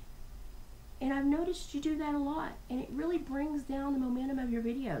 Why? And I've noticed you do that a lot, and it really brings down the momentum of your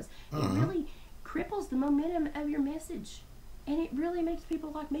videos. It really cripples the momentum of your message, and it really makes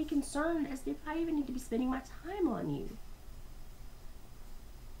people like me concerned as if I even need to be spending my time on you.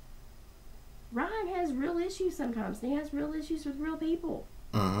 Ryan has real issues sometimes, and he has real issues with real people.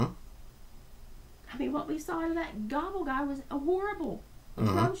 I mean, what we saw out of that gobble guy was horrible,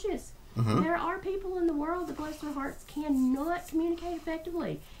 atrocious. There are people in the world that, bless their hearts, cannot communicate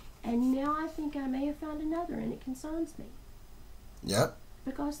effectively. And now I think I may have found another, and it concerns me. Yep.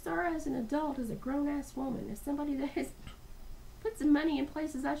 Because, sir, as an adult, as a grown-ass woman, as somebody that has put some money in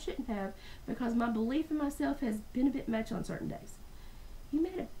places I shouldn't have, because my belief in myself has been a bit much on certain days, you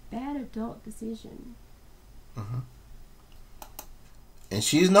made a bad adult decision. And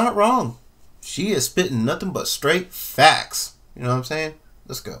she's not wrong. She is spitting nothing but straight facts. You know what I'm saying?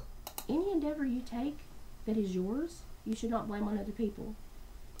 Let's go. Any endeavor you take that is yours, you should not blame on other people.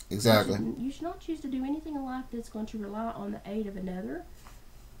 Exactly. You should not choose to do anything in life that's going to rely on the aid of another.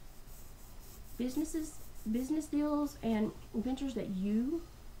 Business deals, and ventures that you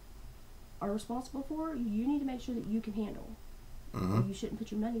are responsible for, you need to make sure that you can handle. Or you shouldn't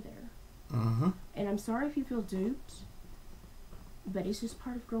put your money there. And I'm sorry if you feel duped, but it's just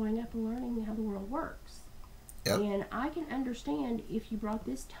part of growing up and learning how the world works. Yep. And I can understand if you brought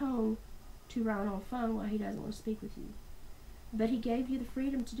this tone to Ryan on the phone why he doesn't want to speak with you. But he gave you the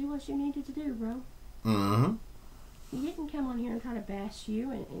freedom to do what you needed to do, bro. He didn't come on here and try to bash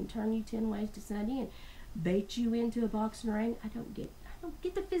you and turn you 10 ways to Sunday and bait you into a boxing ring. I don't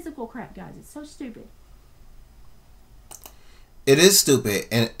get the physical crap, guys. It's so stupid. It is stupid,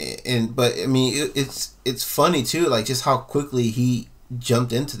 and but I mean, it's funny too, like just how quickly he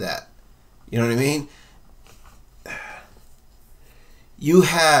jumped into that. You know what I mean? You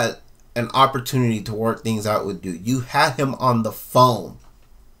had an opportunity to work things out with dude. You had him on the phone.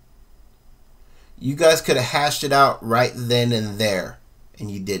 You guys could have hashed it out right then and there, and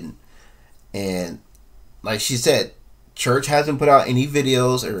you didn't. And like she said, Church hasn't put out any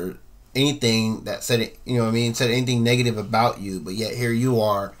videos or anything that said it, you know what I mean, said anything negative about you, but yet here you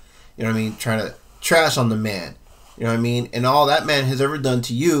are, you know what I mean, trying to trash on the man. You know what I mean? And all that man has ever done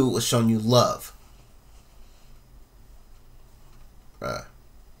to you was shown you love. Bruh.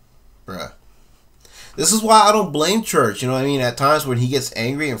 This is why I don't blame Church, you know what I mean? At times when he gets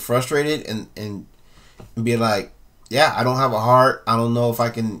angry and frustrated and be like, yeah, I don't have a heart. I don't know if I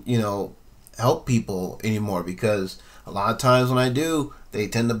can, you know, help people anymore, because a lot of times when I do, they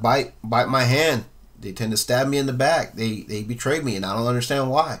tend to bite my hand. They tend to stab me in the back. They betray me, and I don't understand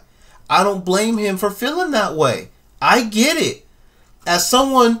why. I don't blame him for feeling that way. I get it. As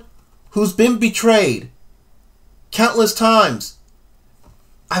someone who's been betrayed countless times,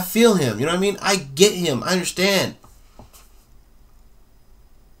 I feel him. You know what I mean? I get him. I understand.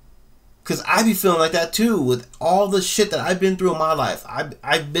 Because I be feeling like that too, with all the shit that I've been through in my life.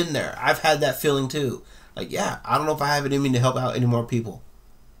 I've been there. I've had that feeling too. Like, yeah, I don't know if I have it in me to help out any more people.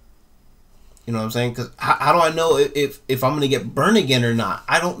 You know what I'm saying? Because how do I know if I'm going to get burned again or not?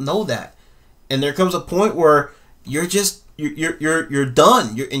 I don't know that. And there comes a point where you're just you're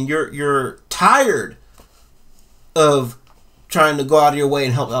done. You're tired of trying to go out of your way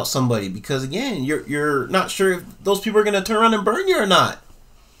and help out somebody, because again, you're not sure if those people are going to turn around and burn you or not.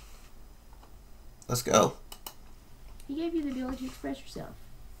 Let's go. He gave you the ability to express yourself.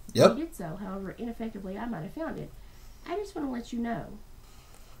 Yep. He did so, however ineffectively I might have found it. I just want to let you know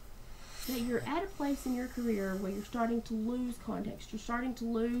that you're at a place in your career where you're starting to lose context. You're starting to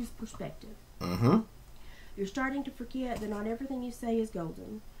lose perspective. Mm-hmm. You're starting to forget that not everything you say is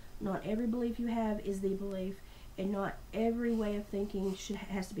golden. Not every belief you have is the belief, and not every way of thinking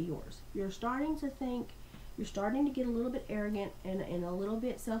has to be yours. You're starting to think, you're starting to get a little bit arrogant and a little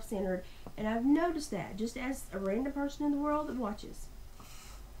bit self-centered, and I've noticed that just as a random person in the world that watches.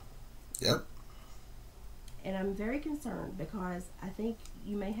 Yep. And I'm very concerned because I think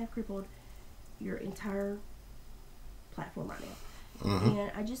you may have crippled your entire platform right now. Mm-hmm.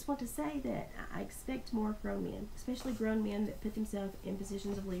 And I just want to say that I expect more grown men, especially grown men that put themselves in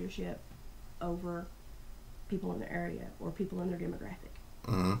positions of leadership over people in their area or people in their demographic.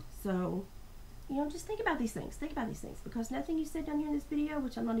 Mm-hmm. So, you know, just think about these things. Think about these things, because nothing you said down here in this video,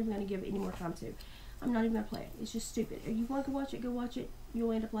 which I'm not even going to give any more time to, I'm not even going to play it. It's just stupid. If you want to watch it, go watch it.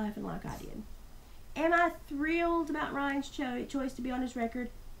 You'll end up laughing like I did. Am I thrilled about Ryan's choice to be on his record?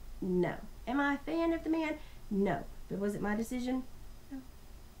 No. Am I a fan of the man? No. But was it my decision? No.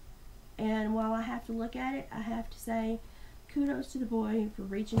 And while I have to look at it, I have to say kudos to the boy for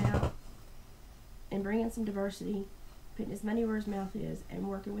reaching out and bringing some diversity, putting his money where his mouth is, and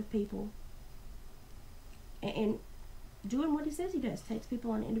working with people. And doing what he says he does. Takes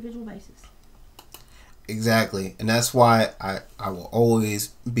people on an individual basis. Exactly. And that's why I will always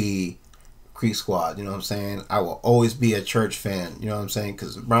be Creek Squad, you know what I'm saying? I will always be a Church fan, you know what I'm saying?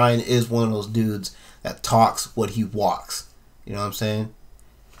 Because Brian is one of those dudes that talks what he walks, you know what I'm saying?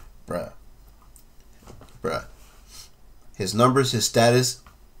 Bruh. His numbers, his status,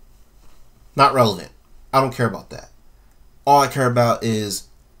 not relevant. I don't care about that. All I care about is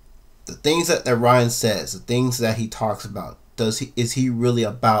the things that Ryan says, the things that he talks about. Is he really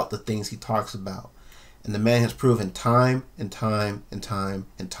about the things he talks about? And the man has proven time and time and time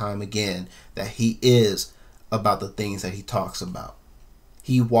and time again that he is about the things that he talks about.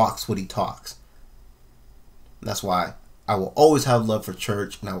 He walks what he talks. And that's why I will always have love for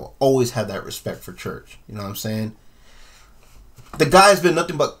Church, and I will always have that respect for Church. You know what I'm saying? The guy's been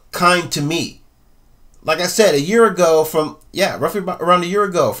nothing but kind to me. Like I said, a year ago roughly around a year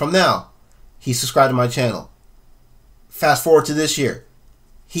ago from now, he subscribed to my channel. Fast forward to this year,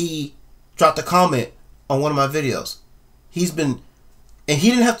 he dropped a comment on one of my videos. He didn't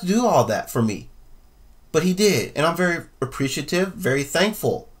have to do all that for me, but he did, and I'm very appreciative, very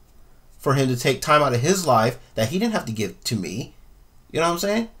thankful for him to take time out of his life that he didn't have to give to me. You know what I'm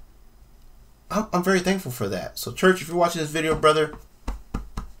saying? I'm very thankful for that. So Church, if you're watching this video, brother,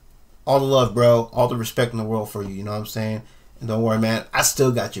 all the love, bro, all the respect in the world for you. You know what I'm saying? And don't worry, man, I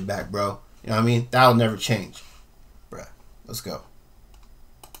still got your back, bro. You know what I mean? That'll never change, bruh. Let's go.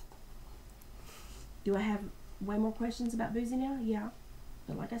 Do I have way more questions about Boozy now? Yeah.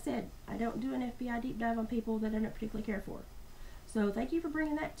 But like I said, I don't do an FBI deep dive on people that I don't particularly care for. So thank you for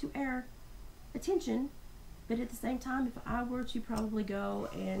bringing that to our attention. But at the same time, if I were to probably go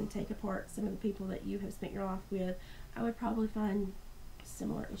and take apart some of the people that you have spent your life with, I would probably find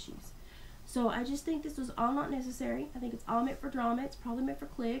similar issues. So I just think this was all not necessary. I think it's all meant for drama. It's probably meant for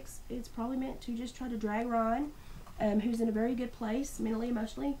clicks. It's probably meant to just try to drag Ron, who's in a very good place mentally,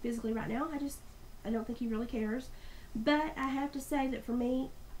 emotionally, physically right now. I don't think he really cares. But I have to say that for me,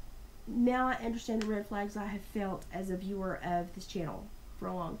 now I understand the red flags I have felt as a viewer of this channel for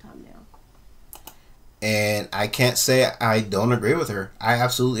a long time now. And I can't say I don't agree with her. I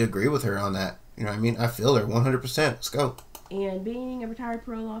absolutely agree with her on that. You know what I mean? I feel her 100%. Let's go. And being a retired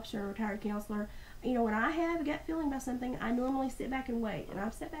parole officer, a retired counselor, you know, when I have a gut feeling about something, I normally sit back and wait. And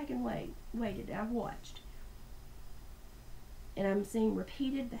I've sat back and waited. And I've watched. And I'm seeing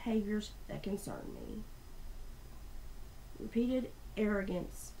repeated behaviors that concern me. Repeated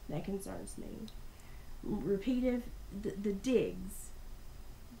arrogance that concerns me. Repeated, the digs.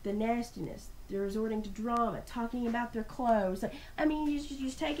 The nastiness. They're resorting to drama, talking about their clothes. I mean, you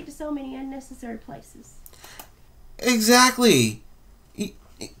just take it to so many unnecessary places. Exactly.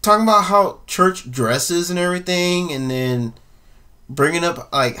 Talking about how church dresses and everything, and then bringing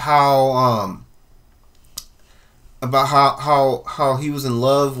up like how about how he was in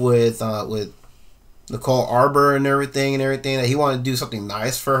love with Nicole Arbor and everything that he wanted to do something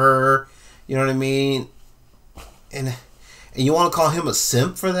nice for her. You know what I mean? And you want to call him a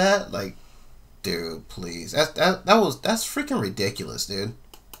simp for that? Like, dude, please. That's freaking ridiculous, dude.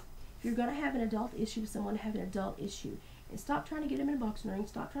 If you're gonna have an adult issue with someone, have an adult issue, and stop trying to get them in a boxing ring.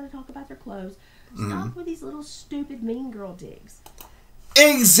 Stop trying to talk about their clothes. Stop with these little stupid mean girl digs.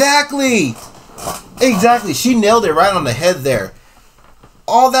 Exactly. She nailed it right on the head there.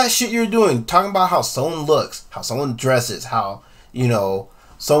 All that shit you're doing, talking about how someone looks, how someone dresses, how, you know,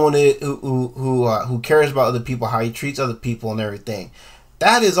 someone who cares about other people, how he treats other people and everything.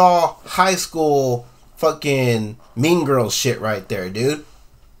 That is all high school fucking mean girl shit right there, dude.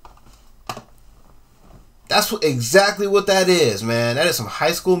 That's exactly what that is, man. That is some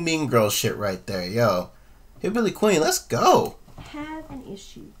high school mean girl shit right there, yo. Hillbilly Queen, let's go. Have an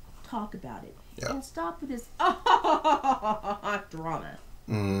issue. Talk about it. Yep. And stop with this drama.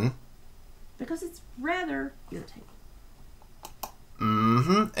 Because it's rather irritating.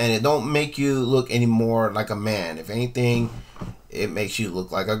 And it don't make you look any more like a man. If anything, it makes you look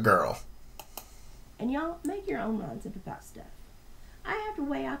like a girl. And y'all, make your own minds up about stuff. I have to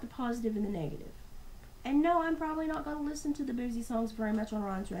weigh out the positive and the negative. And no, I'm probably not going to listen to the boozy songs very much on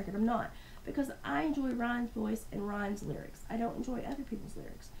Ryan's record. I'm not. Because I enjoy Ryan's voice and Ryan's lyrics. I don't enjoy other people's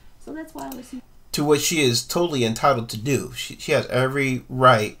lyrics. So that's why I listen to what she is totally entitled to do. She has every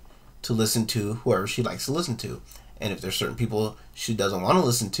right to listen to whoever she likes to listen to. And if there's certain people she doesn't want to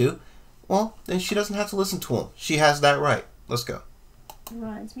listen to, well, then she doesn't have to listen to them. She has that right. Let's go.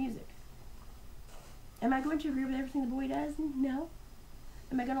 Ryan's music. Am I going to agree with everything the boy does? No.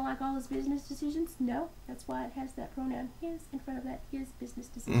 Am I going to like all his business decisions? No. That's why it has that pronoun his in front of that, his business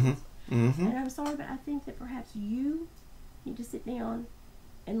decisions. And I'm sorry, but I think that perhaps you need to sit down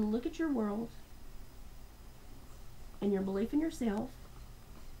and look at your world and your belief in yourself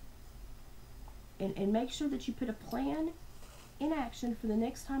and make sure that you put a plan in action for the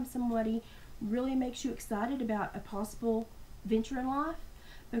next time somebody really makes you excited about a possible venture in life.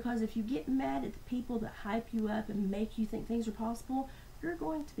 Because if you get mad at the people that hype you up and make you think things are possible, you're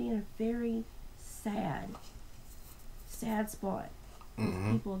going to be in a very sad spot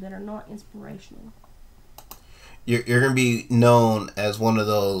with people that are not inspirational. You're going to be known as one of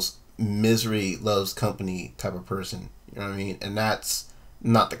those misery loves company type of person. You know what I mean? And that's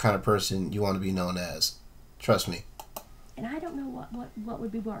not the kind of person you want to be known as. Trust me. And I don't know what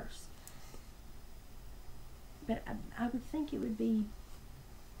would be worse. But I would think it would be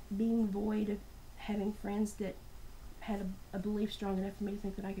being void of having friends that had a belief strong enough for me to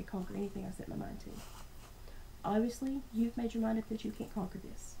think that I could conquer anything I set my mind to. Obviously, you've made your mind up that you can't conquer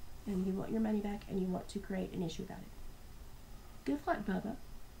this. And you want your money back and you want to create an issue about it. Good luck, Bubba.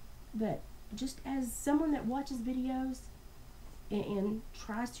 But just as someone that watches videos and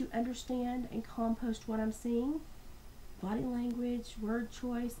tries to understand and compost what I'm seeing, body language, word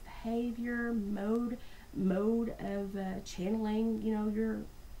choice, behavior, mode of channeling, you know, your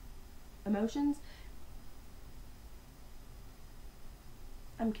emotions,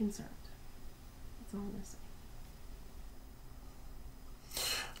 I'm concerned. That's all I'm going to say.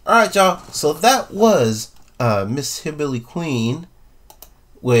 Alright, y'all. So that was Miss Hillbilly Queen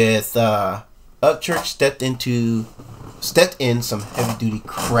with Upchurch stepped in some heavy duty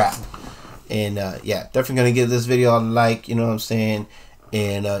crap. And yeah, definitely gonna give this video a like, you know what I'm saying?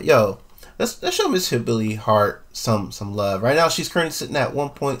 And yo, let's show Miss Hillbilly Heart some love. Right now, she's currently sitting at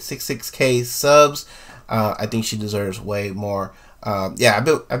 1.66K subs. I think she deserves way more. Yeah,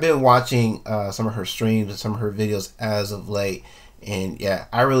 I've been watching some of her streams and some of her videos as of late, and yeah,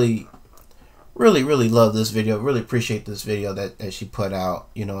 I really love this video. Really appreciate this video that she put out,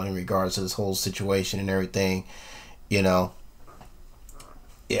 you know, in regards to this whole situation and everything, you know.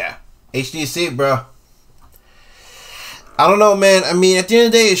 Yeah, HDC, bro. I don't know, man. I mean, at the end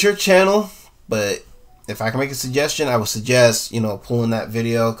of the day, it's your channel, but if I can make a suggestion, I would suggest, you know, pulling that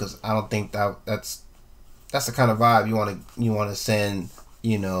video, because I don't think that's the kind of vibe you want to send,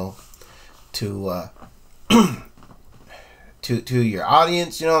 you know, to to your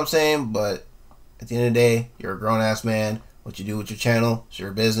audience. You know what I'm saying? But at the end of the day, you're a grown-ass man. What you do with your channel, it's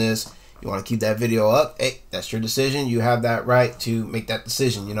your business. You want to keep that video up, hey, that's your decision. You have that right to make that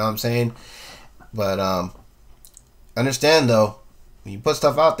decision. You know what I'm saying? But understand though, when you put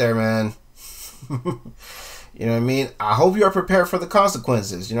stuff out there, man, you know what I mean? I hope you are prepared for the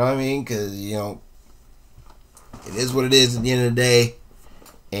consequences. You know what I mean? Because, you know, it is what it is at the end of the day.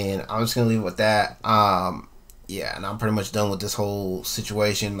 And I'm just gonna leave it with that. Yeah, and I'm pretty much done with this whole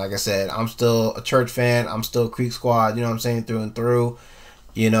situation. Like I said, I'm still a church fan. I'm still Creek Squad, you know what I'm saying, through and through.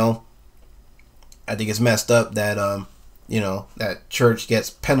 You know, I think it's messed up that you know, that church gets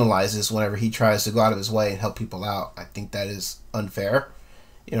penalized whenever he tries to go out of his way and help people out. I think that is unfair.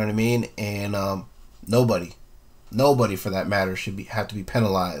 You know what I mean? And nobody for that matter should have to be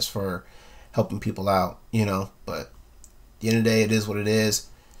penalized for helping people out, you know. But at the end of the day, it is what it is.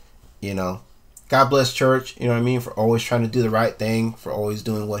 You know, God bless church, you know what I mean, for always trying to do the right thing, for always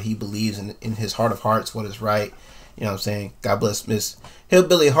doing what he believes in his heart of hearts, what is right. You know what I'm saying? God bless Miss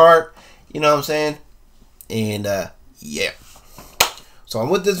Hillbilly Heart, you know what I'm saying? And yeah. So I'm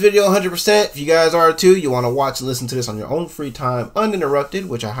with this video 100%. If you guys are too, you want to watch and listen to this on your own free time, uninterrupted,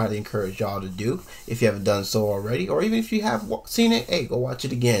 which I highly encourage y'all to do if you haven't done so already, or even if you have seen it, hey, go watch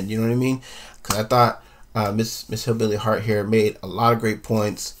it again. You know what I mean? Because I thought Miss Hillbilly Heart here made a lot of great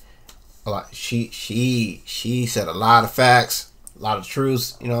points. A lot. She said a lot of facts, a lot of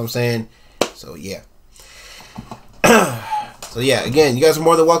truths. You know what I'm saying? So yeah. So yeah, again, you guys are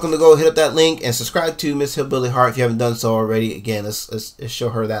more than welcome to go hit up that link and subscribe to Miss Hillbilly Heart if you haven't done so already. Again, let's show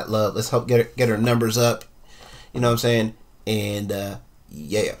her that love. Let's help get her numbers up. You know what I'm saying? And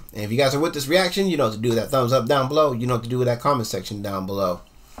yeah. And if you guys are with this reaction, you know what to do with that thumbs up down below. You know what to do with that comment section down below.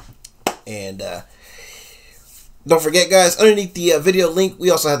 And don't forget, guys, underneath the video link, we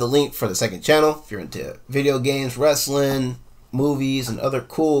also have the link for the second channel. If you're into video games, wrestling, movies, and other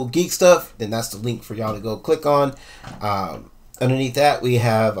cool geek stuff, then that's the link for y'all to go click on. Underneath that, we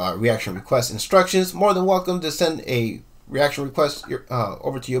have reaction request instructions. More than welcome to send a reaction request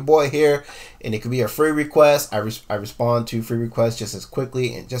over to your boy here, and it could be a free request. I respond to free requests just as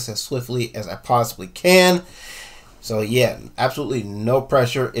quickly and just as swiftly as I possibly can. So yeah, absolutely no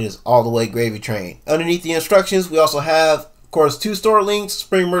pressure. It is all the way gravy train. Underneath the instructions, we also have, of course, 2 store links: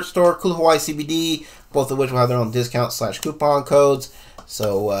 Spring Merch Store, Cool Hawaii CBD, both of which will have their own discount / coupon codes.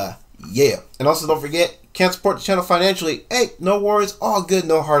 So yeah, and also don't forget, can't support the channel financially, hey, no worries, all good,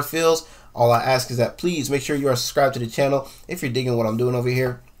 no hard feels. All I ask is that please make sure you are subscribed to the channel if you're digging what I'm doing over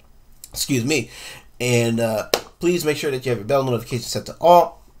here. Excuse me. And please make sure that you have your bell notification set to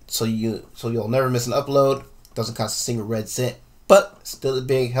all, so you'll never miss an upload. Doesn't cost a single red cent, but still a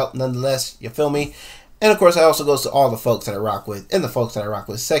big help nonetheless. You feel me? And of course, I also goes to all the folks that I rock with in the folks that I rock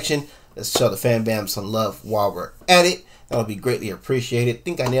with section. Let's show the fan bam some love while we're at it. That'll be greatly appreciated.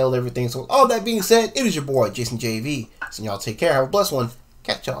 Think I nailed everything. So with all that being said, it is your boy Jason JV. So y'all take care. Have a blessed one.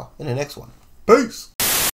 Catch y'all in the next one. Peace.